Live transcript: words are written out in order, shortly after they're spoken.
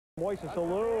Moises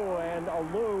Alou, and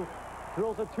Alou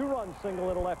drills a 2-run single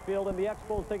into left field, and the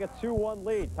Expos take a 2-1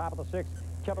 lead. Top of the 6th,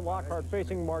 Kevin Lockhart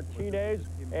facing Martinez,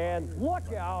 and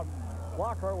look out!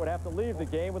 Lockhart would have to leave the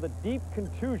game with a deep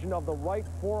contusion of the right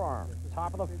forearm.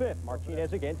 Top of the 5th,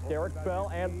 Martinez against Derek Bell,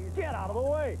 and get out of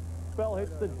the way! Bell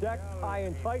hits the deck high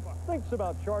and tight, thinks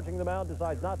about charging the mound,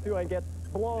 decides not to, and gets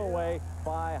blown away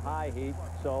by high heat.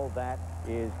 So that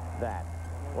is that.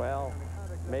 Well,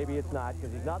 maybe it's not,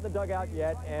 because he's not in the dugout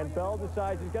yet, and Bell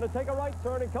decides he's going to take a right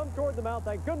turn and come toward the mound.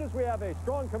 Thank goodness we have a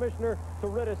strong commissioner to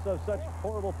rid us of such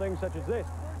horrible things such as this.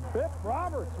 Biff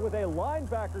Roberts with a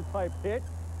linebacker-type hit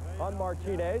on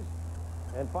Martinez.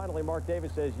 And finally, Mark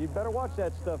Davis says, "You better watch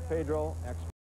that stuff, Pedro." Expos